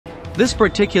This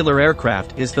particular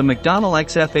aircraft is the McDonnell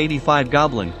XF-85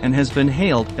 Goblin and has been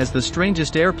hailed as the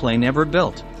strangest airplane ever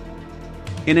built.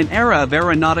 In an era of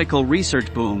aeronautical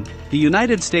research boom, the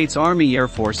United States Army Air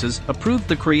Forces approved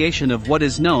the creation of what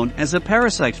is known as a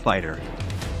PARASITE fighter.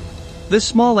 This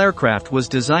small aircraft was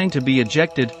designed to be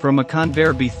ejected from a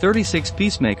Convair B-36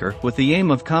 Peacemaker with the aim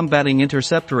of combating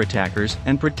interceptor attackers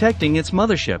and protecting its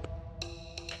mothership.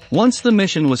 Once the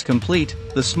mission was complete,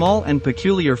 the small and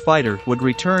peculiar fighter would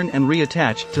return and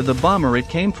reattach to the bomber it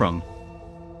came from.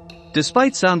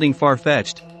 Despite sounding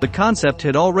far-fetched, the concept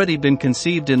had already been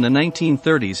conceived in the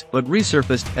 1930s but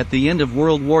resurfaced at the end of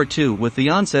World War II with the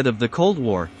onset of the Cold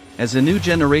War, as a new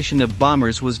generation of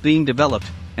bombers was being developed,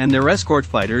 and their escort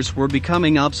fighters were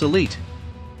becoming obsolete.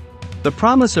 The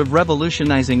promise of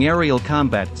revolutionizing aerial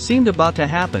combat seemed about to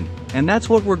happen, and that's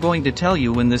what we're going to tell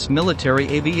you in this military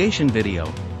aviation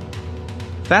video.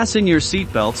 Fasten your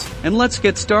seatbelts, and let's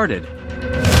get started.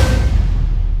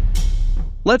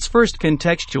 Let's first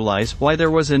contextualize why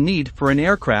there was a need for an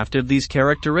aircraft of these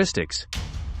characteristics.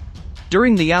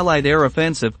 During the Allied air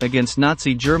offensive against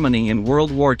Nazi Germany in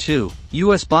World War II,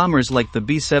 U.S. bombers like the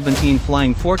B-17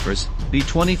 Flying Fortress,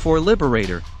 B-24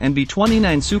 Liberator, and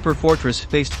B-29 Super Fortress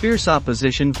faced fierce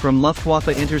opposition from Luftwaffe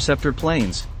interceptor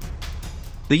planes.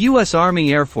 The U.S.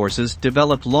 Army Air Forces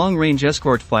developed long-range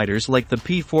escort fighters like the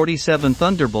P-47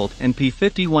 Thunderbolt and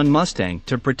P-51 Mustang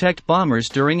to protect bombers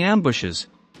during ambushes.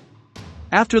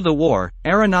 After the war,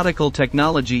 aeronautical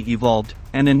technology evolved,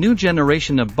 and a new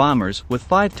generation of bombers with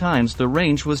 5 times the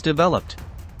range was developed.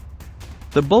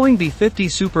 The Boeing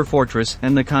B-50 Super Fortress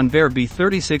and the Convair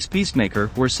B-36 Peacemaker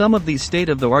were some of these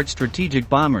state-of-the-art strategic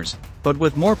bombers, but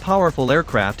with more powerful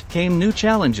aircraft came new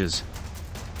challenges.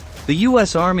 The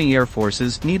U.S. Army Air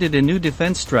Forces needed a new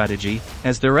defense strategy,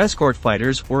 as their escort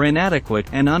fighters were inadequate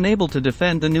and unable to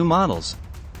defend the new models.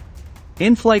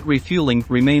 In-flight refueling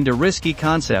remained a risky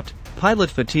concept,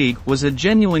 pilot fatigue was a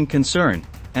genuine concern,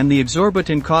 and the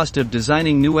exorbitant cost of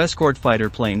designing new escort fighter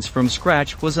planes from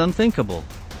scratch was unthinkable.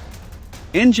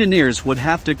 Engineers would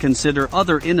have to consider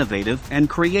other innovative and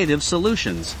creative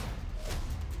solutions.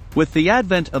 With the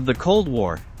advent of the Cold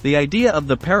War, the idea of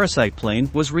the PARASITE plane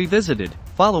was revisited,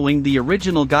 following the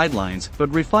original guidelines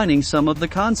but refining some of the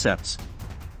concepts.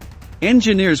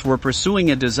 Engineers were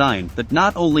pursuing a design that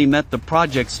not only met the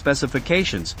project's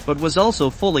specifications but was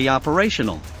also fully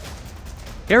operational.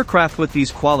 Aircraft with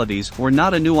these qualities were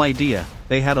not a new idea,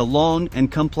 they had a long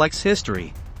and complex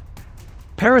history.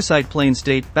 PARASITE planes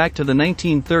date back to the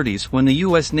 1930s when the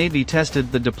U.S. Navy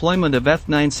tested the deployment of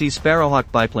F-9C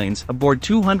Sparrowhawk biplanes aboard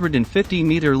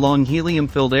 250-meter-long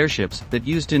helium-filled airships that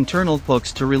used internal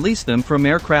hooks to release them from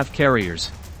aircraft carriers.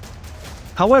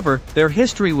 However, their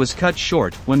history was cut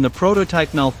short when the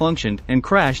prototype malfunctioned and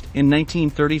crashed in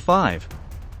 1935.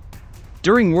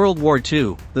 During World War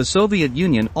II, the Soviet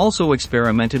Union also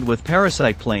experimented with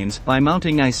PARASITE planes by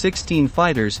mounting I-16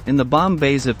 fighters in the bomb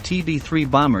bays of TB-3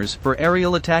 bombers for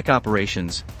aerial attack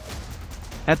operations.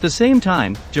 At the same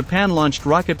time, Japan launched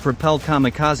rocket-propelled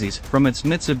kamikazes from its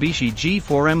Mitsubishi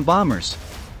G4M bombers.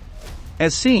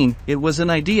 As seen, it was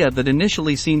an idea that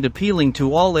initially seemed appealing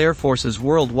to all air forces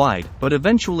worldwide but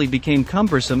eventually became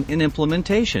cumbersome in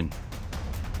implementation.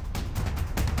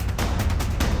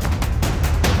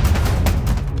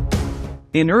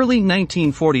 In early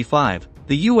 1945,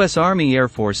 the U.S. Army Air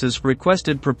Forces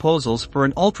requested proposals for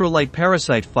an ultralight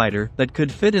PARASITE fighter that could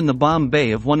fit in the bomb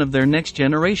bay of one of their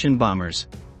next-generation bombers.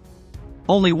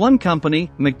 Only one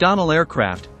company, McDonnell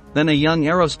Aircraft, then a young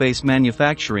aerospace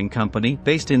manufacturing company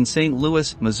based in St.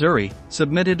 Louis, Missouri,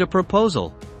 submitted a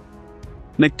proposal.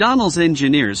 McDonnell's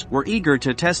engineers were eager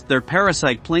to test their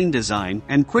PARASITE plane design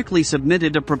and quickly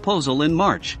submitted a proposal in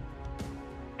March.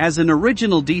 As an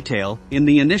original detail, in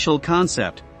the initial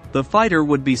concept, the fighter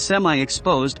would be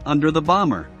semi-exposed under the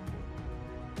bomber.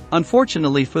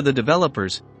 Unfortunately for the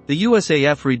developers, the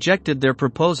USAF rejected their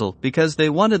proposal because they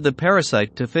wanted the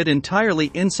PARASITE to fit entirely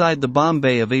inside the bomb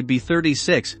bay of a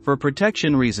B-36 for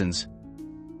protection reasons.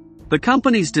 The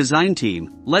company's design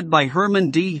team, led by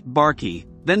Herman D. Barkey,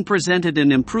 then presented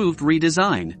an improved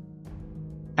redesign.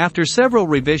 After several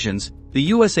revisions,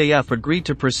 the USAF agreed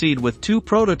to proceed with 2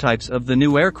 prototypes of the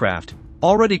new aircraft,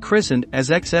 already christened as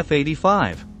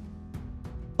XF-85.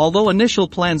 Although initial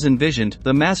plans envisioned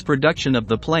the mass production of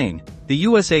the plane, the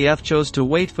USAF chose to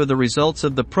wait for the results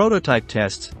of the prototype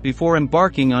tests before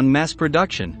embarking on mass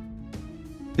production.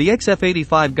 The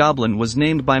XF-85 Goblin was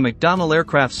named by McDonnell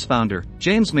Aircraft's founder,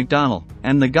 James McDonnell,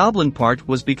 and the Goblin part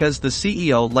was because the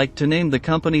CEO liked to name the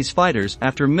company's fighters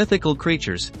after mythical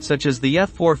creatures such as the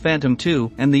F-4 Phantom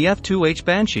II and the F-2H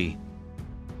Banshee.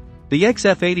 The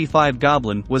XF-85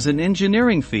 Goblin was an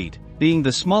engineering feat, being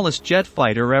the smallest jet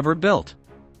fighter ever built.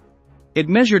 It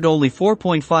measured only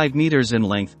 4.5 meters in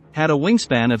length, had a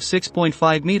wingspan of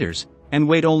 6.5 meters, and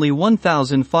weighed only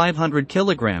 1,500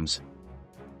 kilograms.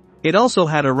 It also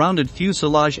had a rounded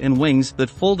fuselage and wings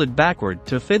that folded backward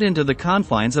to fit into the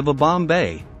confines of a bomb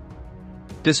bay.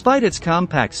 Despite its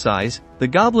compact size, the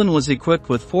Goblin was equipped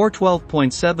with four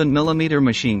 12.7mm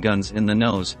machine guns in the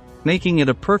nose, making it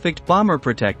a perfect bomber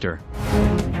protector.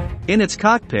 In its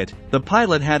cockpit, the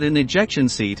pilot had an ejection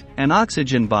seat, an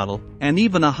oxygen bottle, and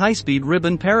even a high-speed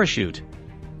ribbon parachute.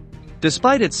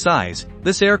 Despite its size,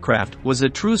 this aircraft was a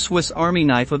true Swiss Army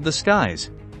knife of the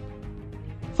skies.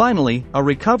 Finally, a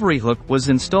recovery hook was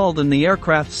installed in the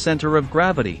aircraft's center of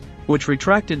gravity, which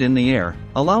retracted in the air,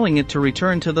 allowing it to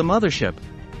return to the mothership.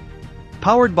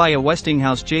 Powered by a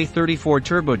Westinghouse J-34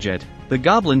 turbojet, the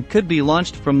Goblin could be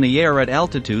launched from the air at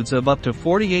altitudes of up to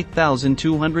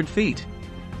 48,200 feet.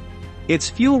 Its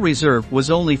fuel reserve was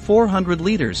only 400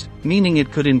 liters, meaning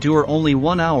it could endure only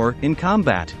 1 hour in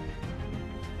combat.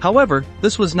 However,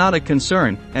 this was not a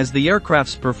concern, as the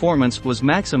aircraft's performance was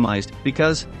maximized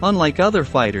because, unlike other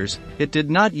fighters, it did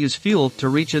not use fuel to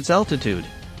reach its altitude.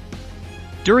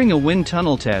 During a wind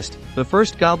tunnel test, the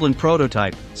first Goblin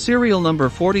prototype, serial number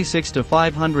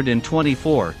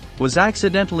 46-524, was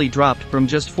accidentally dropped from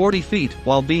just 40 feet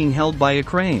while being held by a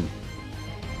crane.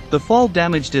 The fall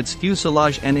damaged its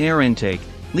fuselage and air intake,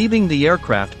 leaving the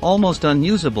aircraft almost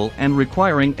unusable and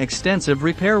requiring extensive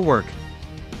repair work.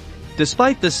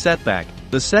 Despite this setback,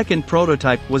 the second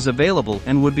prototype was available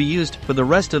and would be used for the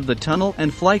rest of the tunnel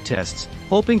and flight tests,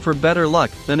 hoping for better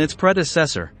luck than its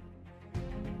predecessor.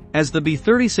 As the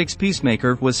B-36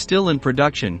 Peacemaker was still in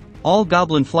production, all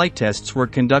Goblin flight tests were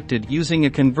conducted using a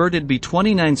converted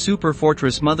B-29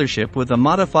 Superfortress mothership with a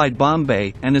modified bomb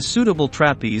bay and a suitable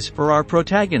trapeze for our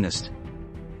protagonist.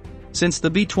 Since the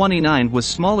B-29 was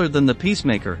smaller than the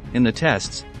Peacemaker, in the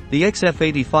tests, the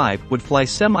XF-85 would fly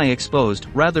semi-exposed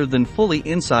rather than fully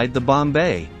inside the bomb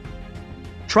bay.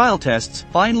 Trial tests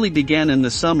finally began in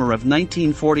the summer of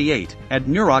 1948 at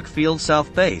Muroc Field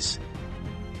South Base.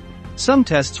 Some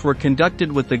tests were conducted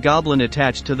with the Goblin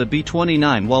attached to the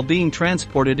B-29 while being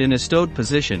transported in a stowed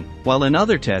position, while in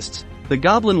other tests, the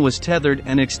Goblin was tethered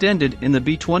and extended in the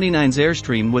B-29's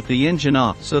airstream with the engine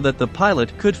off so that the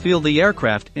pilot could feel the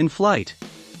aircraft in flight.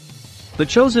 The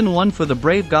chosen one for the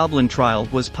brave Goblin trial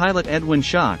was pilot Edwin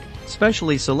Schock,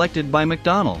 specially selected by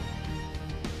McDonnell.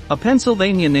 A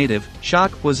Pennsylvania native,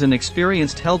 Schock was an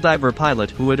experienced helldiver pilot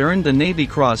who had earned the Navy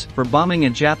Cross for bombing a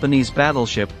Japanese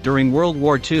battleship during World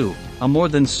War II, a more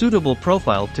than suitable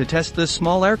profile to test this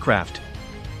small aircraft.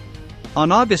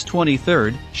 On August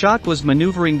 23, Schock was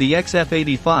maneuvering the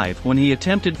XF-85 when he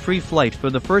attempted free flight for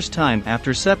the first time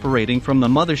after separating from the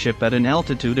mothership at an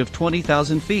altitude of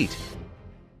 20,000 feet.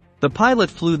 The pilot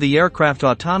flew the aircraft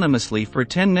autonomously for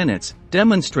 10 minutes,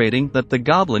 demonstrating that the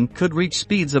Goblin could reach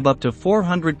speeds of up to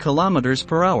 400 kilometers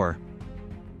per hour.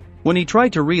 When he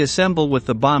tried to reassemble with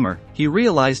the bomber, he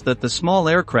realized that the small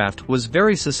aircraft was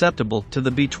very susceptible to the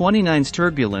B-29's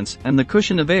turbulence and the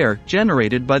cushion of air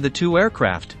generated by the two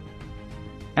aircraft.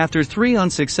 After 3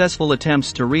 unsuccessful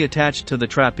attempts to reattach to the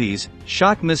trapeze,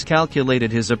 Schock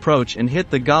miscalculated his approach and hit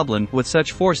the Goblin with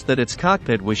such force that its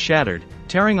cockpit was shattered,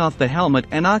 tearing off the helmet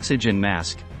and oxygen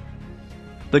mask.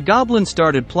 The Goblin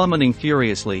started plummeting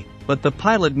furiously, but the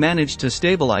pilot managed to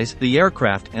stabilize the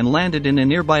aircraft and landed in a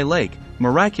nearby lake,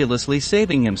 miraculously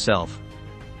saving himself.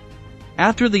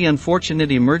 After the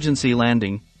unfortunate emergency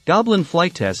landing, Goblin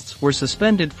flight tests were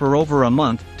suspended for over a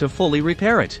month to fully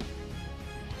repair it.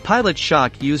 Pilot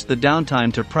Schock used the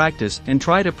downtime to practice and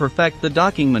try to perfect the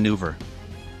docking maneuver.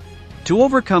 To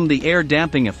overcome the air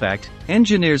damping effect,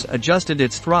 engineers adjusted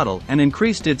its throttle and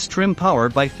increased its trim power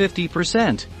by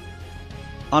 50%.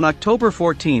 On October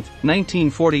 14,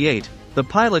 1948, the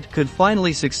pilot could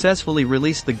finally successfully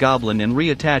release the Goblin and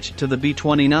reattach to the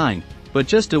B-29, but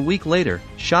just a week later,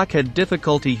 Schock had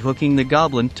difficulty hooking the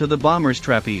Goblin to the bomber's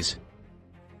trapeze.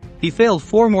 He failed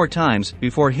 4 more times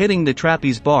before hitting the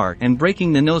trapeze bar and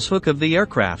breaking the nosehook of the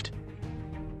aircraft.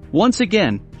 Once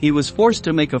again, he was forced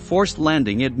to make a forced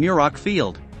landing at Muroc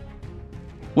Field.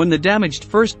 When the damaged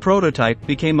first prototype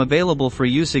became available for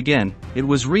use again, it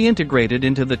was reintegrated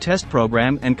into the test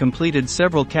program and completed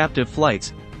several captive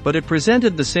flights, but it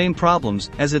presented the same problems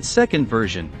as its second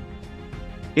version.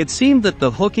 It seemed that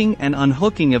the hooking and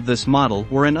unhooking of this model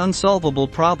were an unsolvable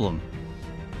problem.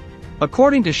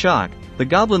 According to Schock, the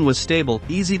Goblin was stable,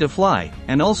 easy to fly,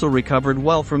 and also recovered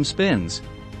well from spins.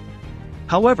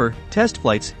 However, test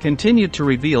flights continued to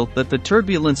reveal that the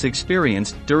turbulence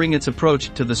experienced during its approach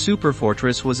to the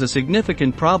superfortress was a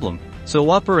significant problem, so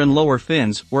upper and lower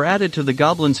fins were added to the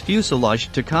Goblin's fuselage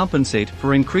to compensate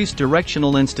for increased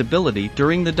directional instability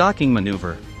during the docking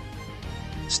maneuver.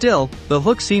 Still, the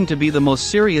hook seemed to be the most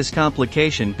serious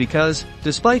complication because,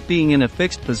 despite being in a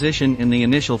fixed position in the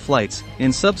initial flights,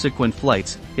 in subsequent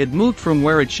flights, it moved from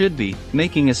where it should be,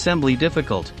 making assembly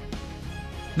difficult.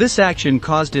 This action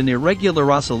caused an irregular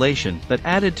oscillation that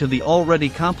added to the already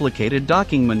complicated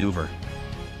docking maneuver.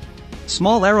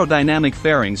 Small aerodynamic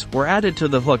fairings were added to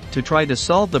the hook to try to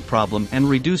solve the problem and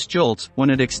reduce jolts when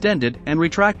it extended and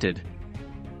retracted.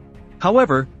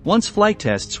 However, once flight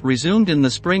tests resumed in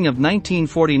the spring of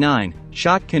 1949,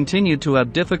 Schock continued to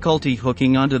have difficulty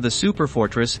hooking onto the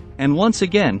superfortress, and once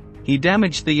again, he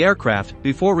damaged the aircraft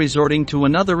before resorting to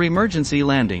another emergency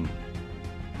landing.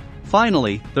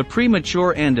 Finally, the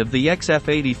premature end of the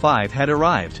XF-85 had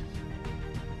arrived.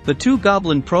 The two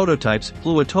Goblin prototypes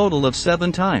flew a total of 7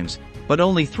 times, but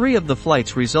only 3 of the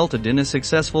flights resulted in a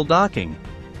successful docking.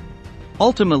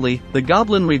 Ultimately, the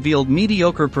Goblin revealed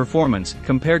mediocre performance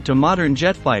compared to modern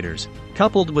jet fighters,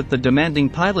 coupled with the demanding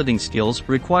piloting skills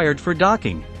required for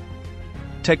docking.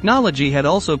 Technology had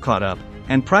also caught up,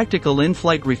 and practical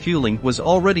in-flight refueling was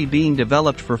already being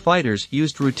developed for fighters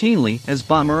used routinely as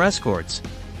bomber escorts.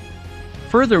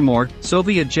 Furthermore,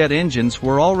 Soviet jet engines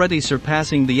were already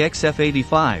surpassing the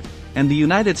XF-85, and the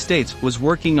United States was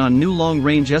working on new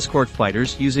long-range escort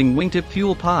fighters using wingtip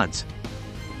fuel pods.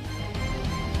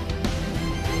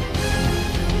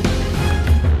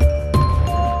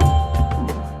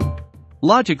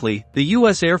 Logically, the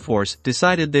U.S. Air Force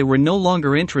decided they were no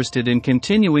longer interested in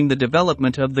continuing the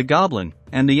development of the Goblin,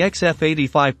 and the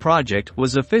XF-85 project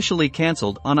was officially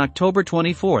cancelled on October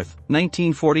 24,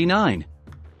 1949.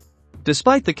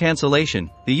 Despite the cancellation,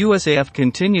 the USAF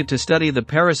continued to study the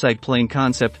Parasite plane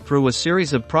concept through a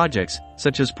series of projects,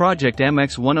 such as Project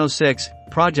MX-106,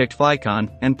 Project Vicon,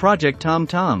 and Project Tom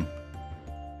Tom.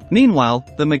 Meanwhile,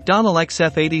 the McDonnell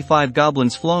XF-85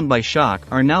 Goblins flown by Schock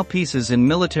are now pieces in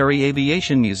military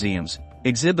aviation museums,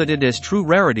 exhibited as true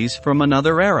rarities from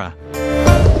another era.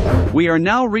 We are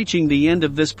now reaching the end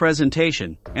of this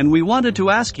presentation, and we wanted to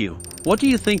ask you, what do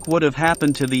you think would have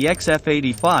happened to the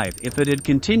XF-85 if it had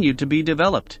continued to be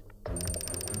developed?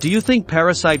 Do you think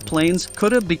Parasite planes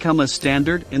could have become a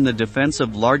standard in the defense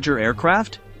of larger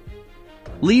aircraft?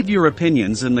 Leave your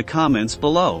opinions in the comments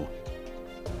below.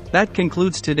 That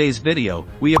concludes today's video.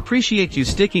 We appreciate you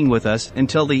sticking with us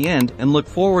until the end and look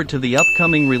forward to the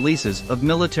upcoming releases of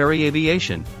military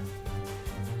aviation.